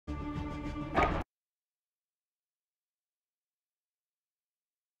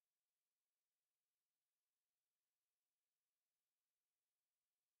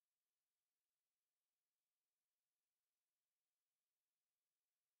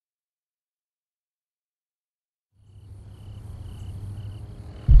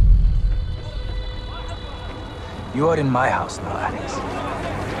You are in my house now, Alex.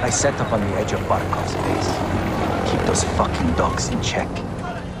 I set up on the edge of Barkov's base. Keep those fucking dogs in check.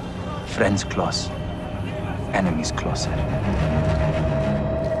 Friends close, enemies closer.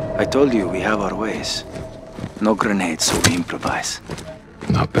 I told you we have our ways. No grenades, so we improvise.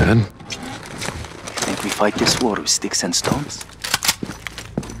 Not bad. Think we fight this war with sticks and stones?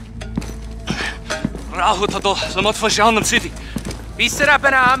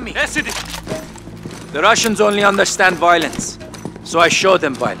 The Russians only understand violence, so I show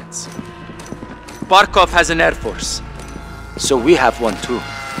them violence. Barkov has an air force, so we have one too.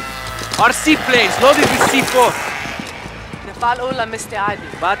 Our seaplanes loaded with C4.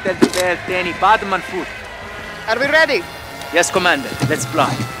 Are we ready? Yes, Commander. Let's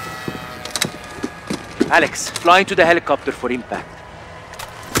fly. Alex, fly into the helicopter for impact.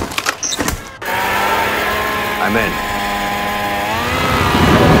 I'm in.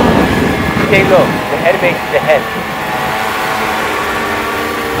 Stay low. The airbase is ahead.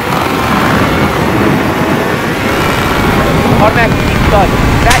 Cormac, keep going.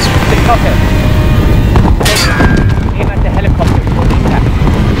 Crash the chopper. Aim at the helicopter for impact.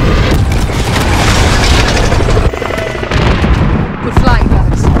 We're flying,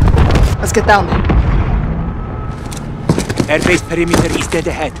 Alex. Let's get down there. Airbase perimeter is dead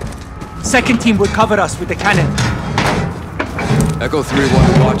ahead. Second team will cover us with the cannon. Echo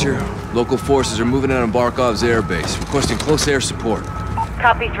 3-1 to Watcher. Local forces are moving in on Barkov's airbase, requesting close air support.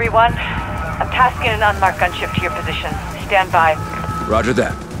 Copy 3-1. I'm tasking an unmarked gunship to your position. Stand by. Roger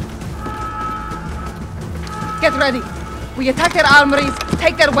that. Get ready. We attack their armories,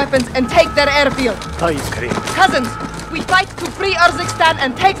 take their weapons, and take their airfield. Cousins, we fight to free Urzikstan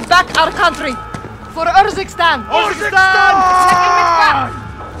and take back our country. For Urzikstan! Urzikstan!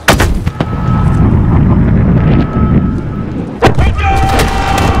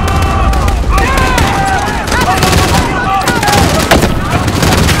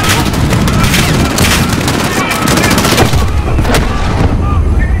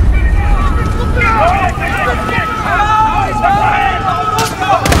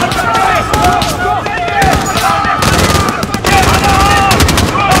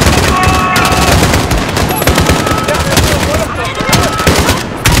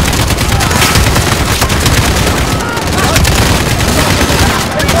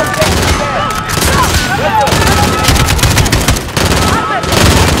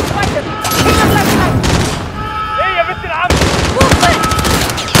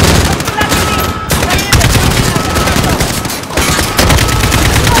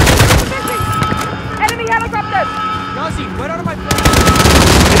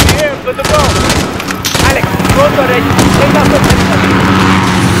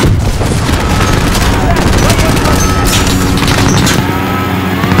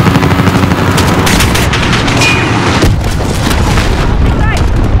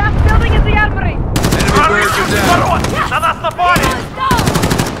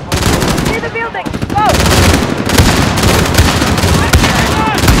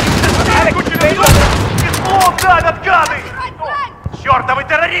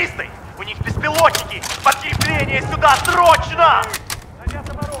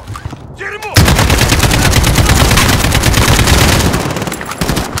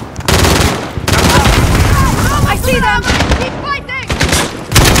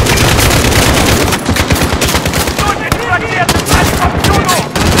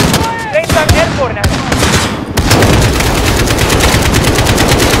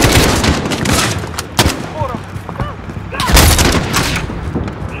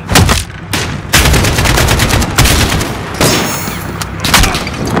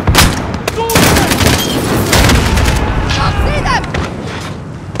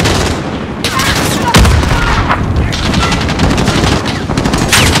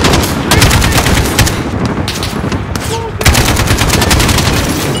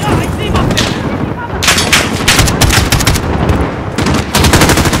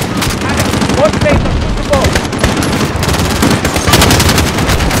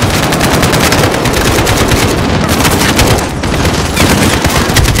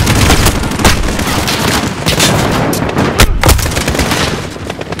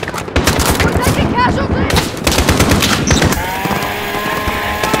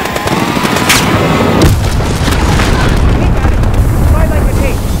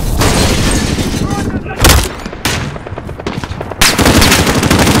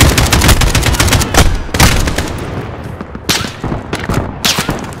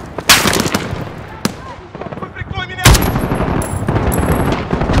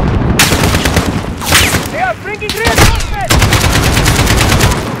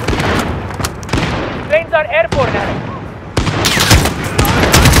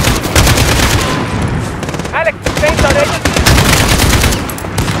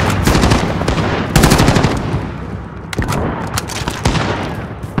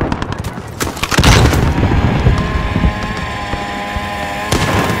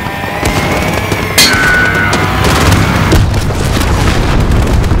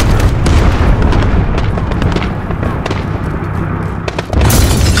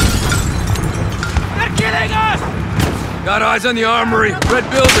 Eyes on the armory. Red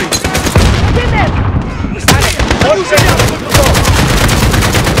building. Get them!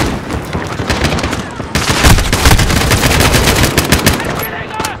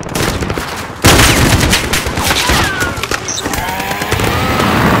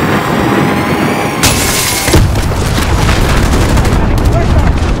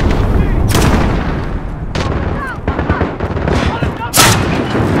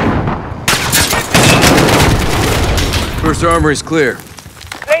 First armory's clear.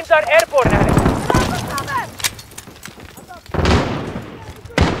 Planes are airborne, Alex.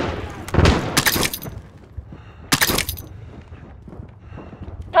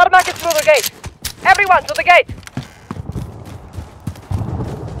 Tarmac is through the gate. Everyone to the gate.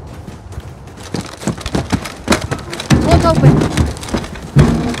 Won't open.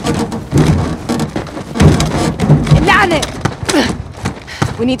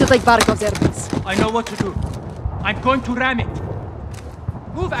 We need to take Barkov's airbase. I know what to do. I'm going to ram it.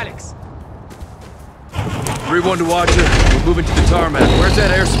 Move, Alex. 3-1 to Watcher. We're moving to the tarmac. Where's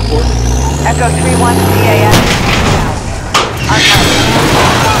that air support? Echo 3-1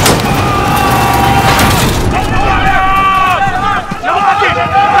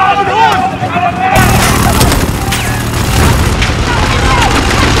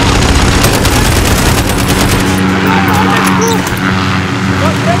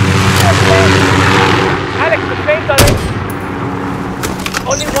 Alex, the planes are in.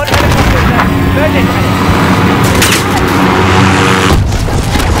 Only one helicopter left. Burn it, Alex.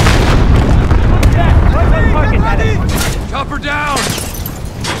 Target, Alex. Chopper down!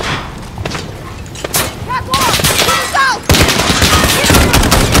 Catwalk! To the south!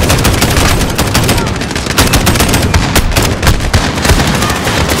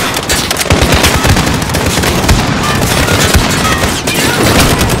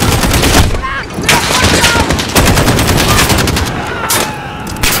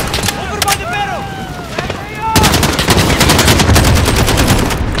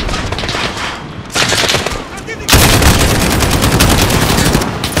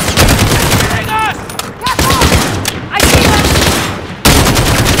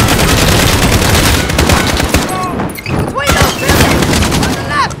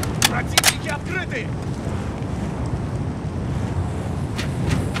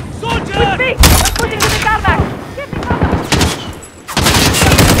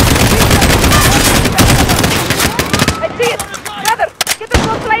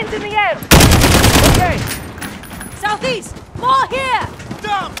 Southeast! More here!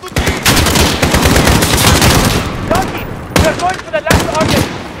 Donkey, we're going for the last order.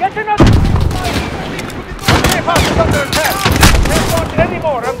 Get another... Safe house is under attack. Can't launch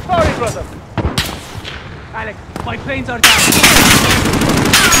anymore. I'm sorry, brother. Alex, my planes are down.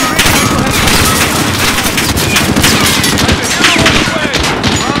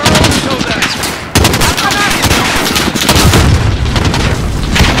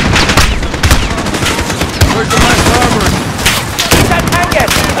 Where's the last armory? It's that hangar,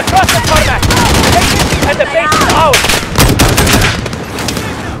 across the tarmac. Take it, and the base is out.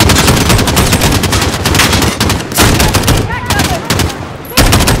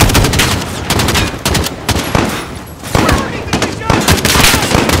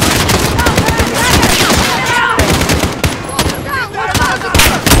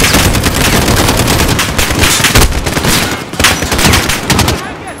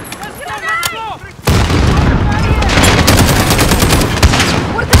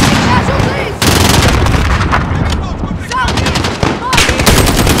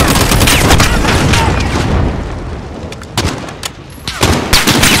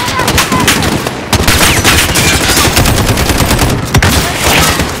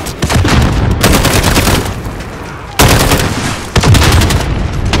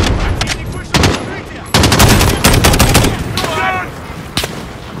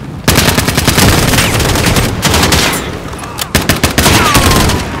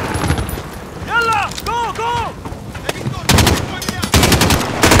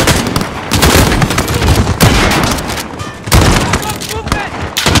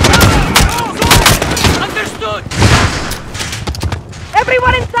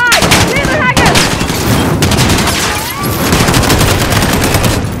 Everyone inside! Clear the hangar!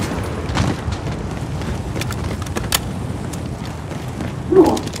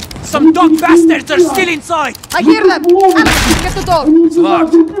 Some dog bastards are still inside! I hear them! Alex, get the door! It's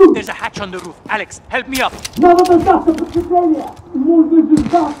locked. There's a hatch on the roof. Alex, help me up.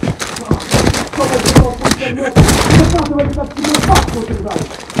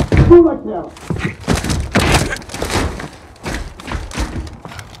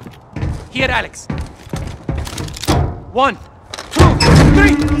 Here, Alex. 1, 2,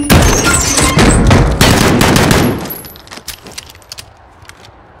 3!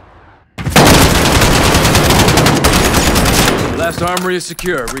 Last armory is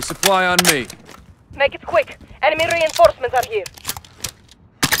secure. Resupply on me. Make it quick. Enemy reinforcements are here.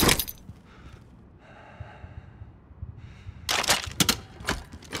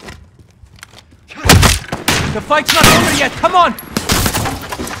 The fight's not over yet, come on!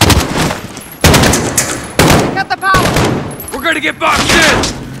 Cut the power! We're gonna get boxed in!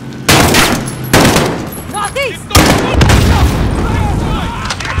 Northeast!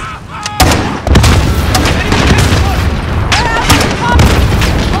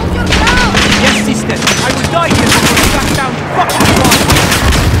 Hold your ground! Yes, sister, I will die here before you back down to fucking wall!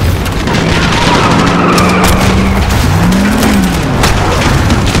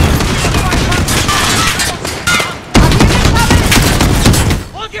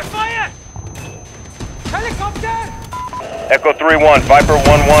 Hold your fire! Helicopter! Echo 3-1, Viper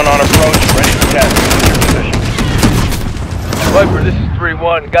 1-1 on approach, ready for test. Your position. Viper, this is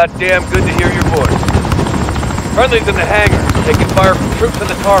 3-1. Goddamn good to hear your voice. Friendly's in the hangar, taking fire from troops on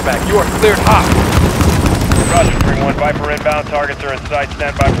the tarmac. You are cleared hot. Roger, 3-1, Viper inbound. Targets are in sight.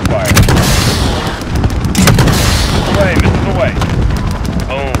 Stand by for fire. Away, missiles away.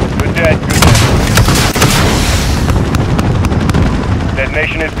 Boom. Good dead, good dead.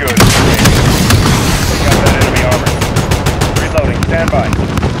 Detonation is good. Take out that enemy armor. Reloading, stand by.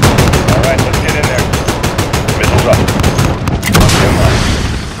 Alright, let's get in there. Missiles up. Stand by.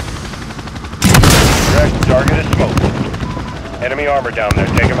 Correct, target is smoked. Enemy armor down there,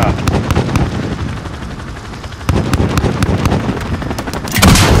 take him out.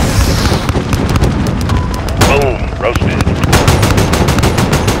 Boom, roasted.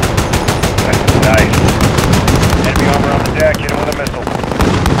 That's nice. Enemy armor on the deck, hit him with a missile.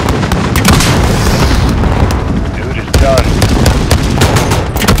 Dude is done.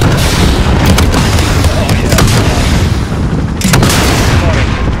 Oh yeah. Reloading.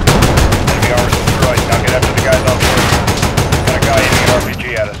 Enemy armor destroyed. Now get after the guys on board. Got a guy aiming an RPG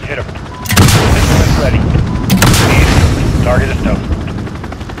at us. Hit him. Missile is ready. Target is toast.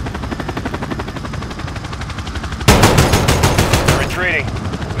 They're retreating.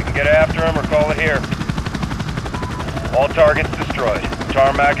 We can get after him or call it here. All targets destroyed.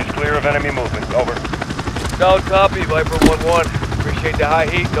 Tarmac is clear of enemy movement. Over. Solid copy, Viper 1-1. Appreciate the high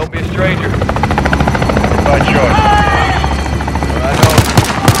heat. Don't be a stranger. By choice.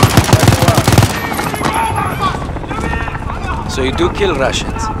 So you do kill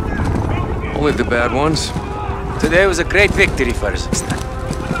Russians. Only the bad ones. Today was a great victory for Kazakhstan.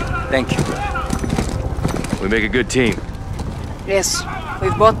 Thank you. We make a good team. Yes,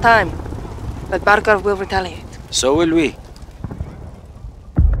 we've bought time. But Barkov will retaliate. So will we.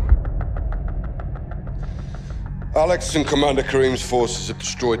 Alex and Commander Karim's forces have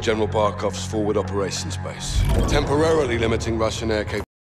destroyed General Barkov's forward operations base, temporarily limiting Russian air capability.